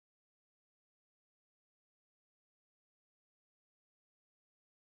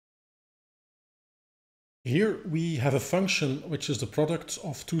Here we have a function which is the product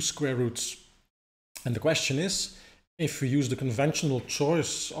of two square roots. And the question is, if we use the conventional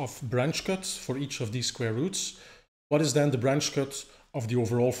choice of branch cut for each of these square roots, what is then the branch cut of the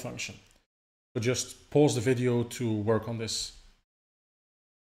overall function? So just pause the video to work on this.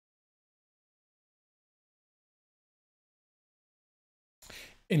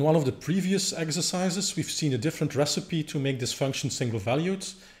 In one of the previous exercises, we've seen a different recipe to make this function single-valued,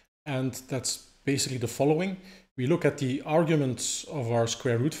 and that's basically the following. We look at the arguments of our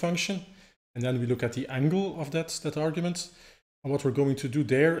square root function, and then we look at the angle of that argument. And what we're going to do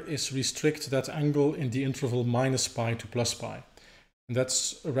there is restrict that angle in the interval minus pi to plus pi. And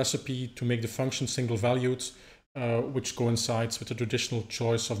that's a recipe to make the function single-valued, which coincides with the traditional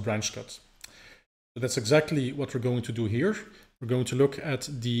choice of branch cut. So that's exactly what we're going to do here. We're going to look at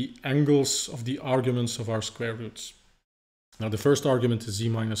the angles of the arguments of our square roots. Now the first argument is z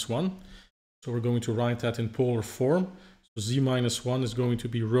minus 1. So we're going to write that in polar form. So z minus 1 is going to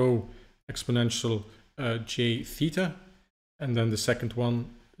be rho exponential j theta. And then the second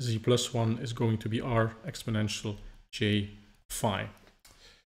one, z plus 1, is going to be r exponential j phi.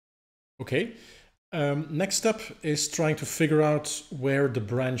 Okay. Next step is trying to figure out where the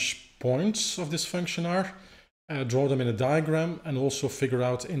branch points of this function are, draw them in a diagram, and also figure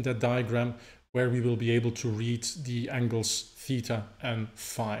out in that diagram where we will be able to read the angles theta and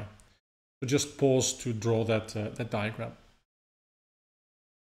phi. So just pause to draw that diagram.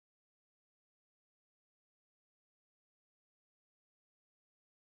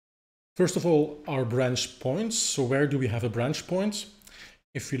 First of all, our branch points. So where do we have a branch point?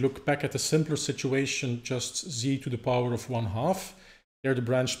 If we look back at a simpler situation, just z to the power of 1/2, there the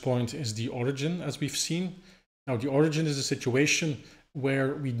branch point is the origin, as we've seen. Now the origin is a situation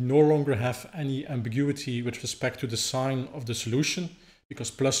where we no longer have any ambiguity with respect to the sign of the solution,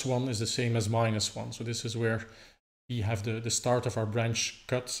 because plus 1 is the same as minus 1. So this is where we have the start of our branch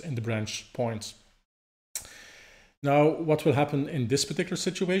cut in the branch point. Now, what will happen in this particular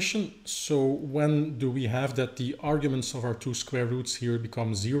situation? So when do we have that the arguments of our two square roots here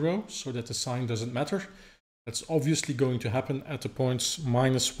become 0, so that the sign doesn't matter? That's obviously going to happen at the points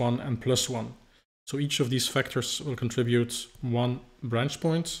minus 1 and plus 1. So each of these factors will contribute one branch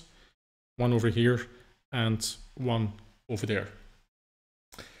point, one over here and one over there.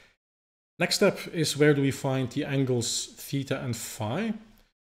 Next step is, where do we find the angles theta and phi?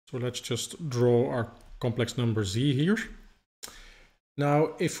 So let's just draw our complex number z here.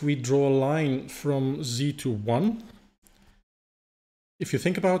 Now, if we draw a line from z to 1, if you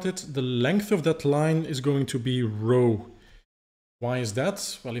think about it, the length of that line is going to be rho. Why is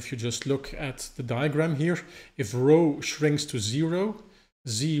that? Well, if you just look at the diagram here, if rho shrinks to 0,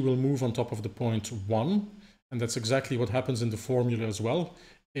 z will move on top of the point 1. And that's exactly what happens in the formula as well.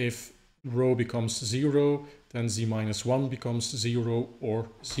 If rho becomes 0, then z minus 1 becomes 0, or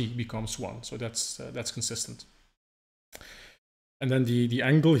z becomes 1. So that's consistent. And then the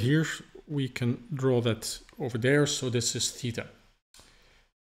angle here, we can draw that over there. So this is theta.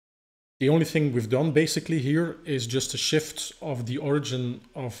 The only thing we've done basically here is just a shift of the origin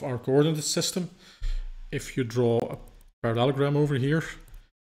of our coordinate system. If you draw a parallelogram over here,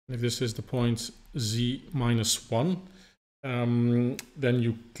 if this is the point z minus 1, then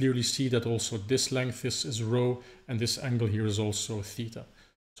you clearly see that also this length is rho, and this angle here is also theta.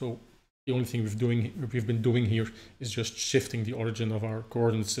 So the only thing we've been doing here is just shifting the origin of our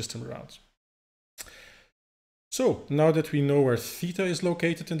coordinate system around. So now that we know where theta is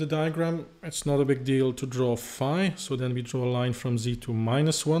located in the diagram, it's not a big deal to draw phi. So then we draw a line from z to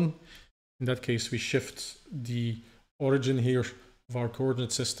minus 1. In that case, we shift the origin here of our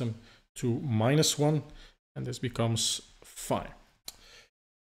coordinate system to minus 1, and this becomes phi.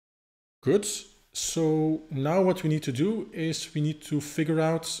 Good. So now what we need to do is we need to figure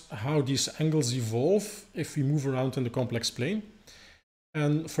out how these angles evolve if we move around in the complex plane.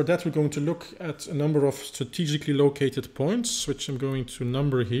 And for that, we're going to look at a number of strategically located points, which I'm going to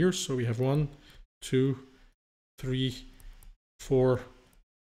number here. So we have 1, 2, 3, 4,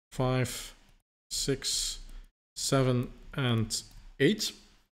 5, 6, 7, and 8.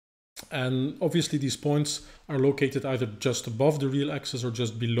 And obviously these points are located either just above the real axis or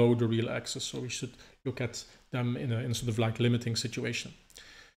just below the real axis. So we should look at them in a sort of like limiting situation.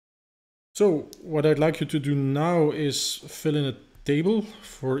 So what I'd like you to do now is fill in a table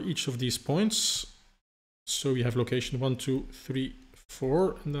for each of these points. So we have location 1, 2, 3,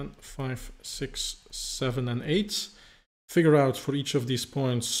 4, and then 5, 6, 7, and 8. Figure out for each of these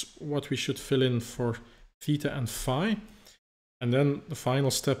points what we should fill in for theta and phi. And then the final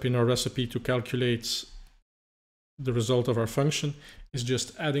step in our recipe to calculate the result of our function is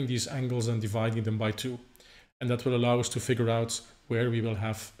just adding these angles and dividing them by 2. And that will allow us to figure out where we will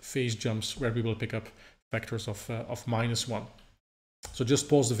have phase jumps, where we will pick up factors of -1. So just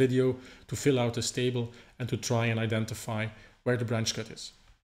pause the video to fill out this table and to try and identify where the branch cut is.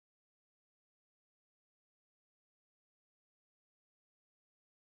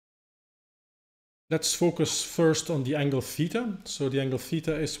 Let's focus first on the angle theta. So the angle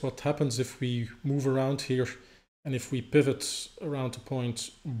theta is what happens if we move around here and if we pivot around the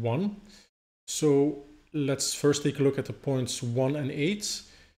point 1. So let's first take a look at the points 1 and 8.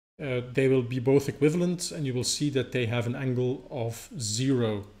 They will be both equivalent, and you will see that they have an angle of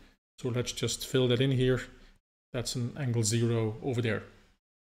 0. So let's just fill that in here. That's an angle 0 over there.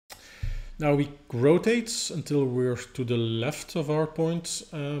 Now we rotate until we're to the left of our point,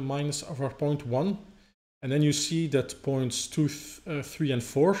 minus of our point 1. And then you see that points 2, 3, and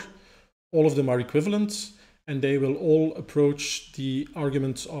 4, all of them are equivalent, and they will all approach the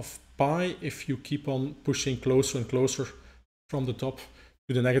argument of pi if you keep on pushing closer and closer from the top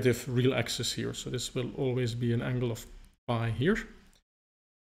to the negative real axis here. So this will always be an angle of pi here.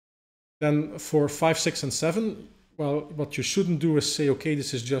 Then for 5, 6, and 7, well, what you shouldn't do is say, okay,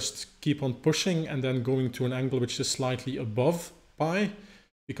 this is just keep on pushing and then going to an angle which is slightly above pi,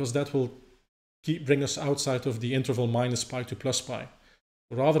 because that will bring us outside of the interval minus pi to plus pi.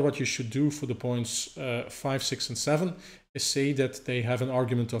 Rather, what you should do for the points 5, 6, and 7 is say that they have an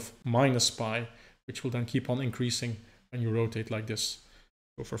argument of minus pi, which will then keep on increasing when you rotate like this.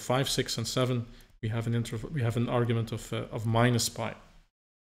 So for 5, 6, and 7, we have an argument of minus pi.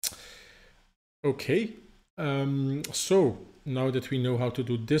 Okay, so now that we know how to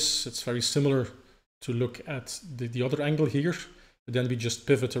do this, it's very similar to look at the other angle here. But then we just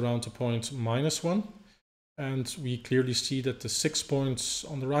pivot around the point -1. And we clearly see that the 6 points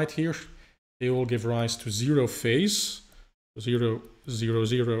on the right here, they all give rise to 0 phase. 0, 0,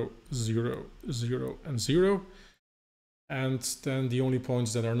 0, 0, 0, and 0. And then the only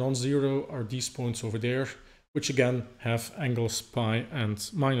points that are non-zero are these points over there, which again have angles pi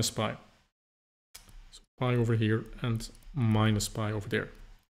and minus pi. So pi over here and minus pi over there.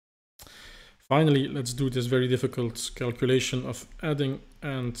 Finally, let's do this very difficult calculation of adding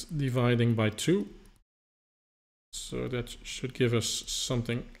and dividing by 2. So that should give us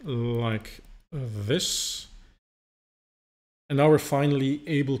something like this. And now we're finally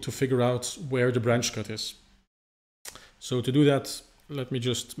able to figure out where the branch cut is. So to do that, let me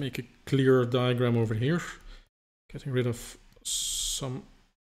just make a clear diagram over here, getting rid of some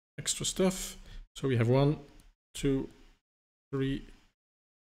extra stuff. So we have 1, 2, 3,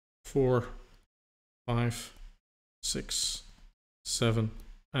 4, 5, 6, 7,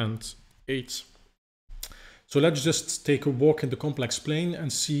 and 8. So let's just take a walk in the complex plane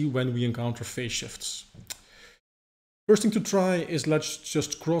and see when we encounter phase shifts. First thing to try is let's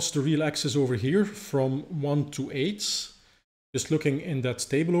just cross the real axis over here from 1 to 8. Just looking in that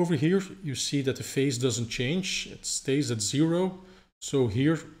table over here, you see that the phase doesn't change. It stays at 0. So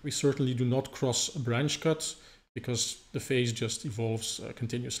here we certainly do not cross a branch cut because the phase just evolves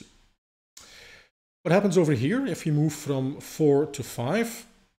continuously. What happens over here if we move from 4 to 5?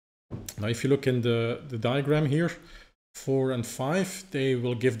 Now, if you look in the diagram here, 4 and 5, they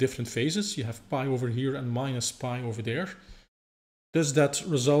will give different phases. You have pi over here and minus pi over there. Does that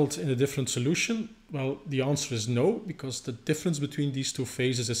result in a different solution? Well, the answer is no, because the difference between these two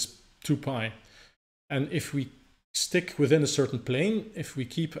phases is 2 pi. And if we stick within a certain plane, if we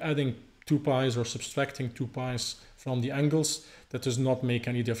keep adding 2 pi's or subtracting 2 pi's from the angles, that does not make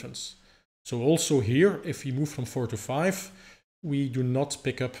any difference. So also here, if we move from 4 to 5, we do not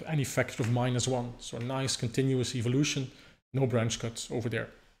pick up any factor of -1. So a nice continuous evolution, no branch cut over there.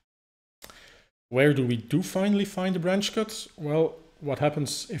 Where do we finally find the branch cut? Well, what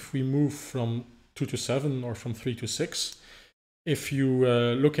happens if we move from 2 to 7 or from 3 to 6? If you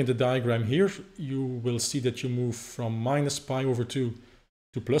look in the diagram here, you will see that you move from minus pi over 2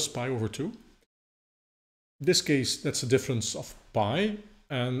 to plus pi over 2. In this case, that's a difference of pi.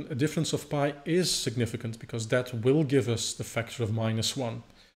 And a difference of pi is significant because that will give us the factor of -1.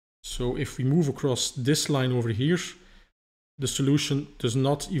 So if we move across this line over here, the solution does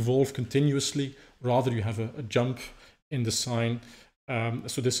not evolve continuously. Rather, you have a jump in the sign.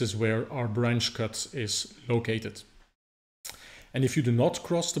 So this is where our branch cut is located. And if you do not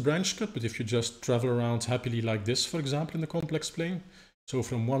cross the branch cut, but if you just travel around happily like this, for example, in the complex plane, so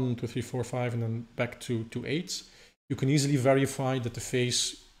from 1 to 3, 4, 5, and then back to 8, you can easily verify that the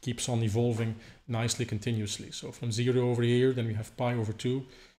phase keeps on evolving nicely continuously. So from 0 over here, then we have pi over 2,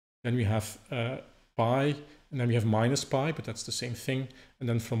 then we have pi, and then we have minus pi, but that's the same thing. And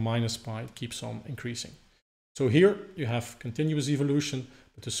then from minus pi, it keeps on increasing. So here you have continuous evolution,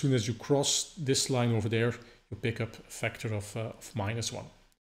 but as soon as you cross this line over there, you pick up a factor of -1.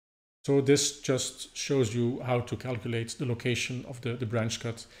 So this just shows you how to calculate the location of the branch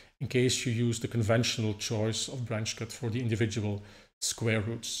cut in case you use the conventional choice of branch cut for the individual square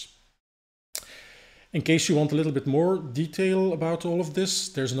roots. In case you want a little bit more detail about all of this,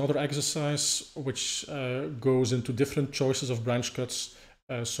 there's another exercise which goes into different choices of branch cuts.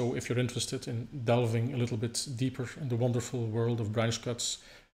 So if you're interested in delving a little bit deeper in the wonderful world of branch cuts,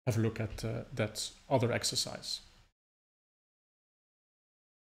 have a look at that other exercise.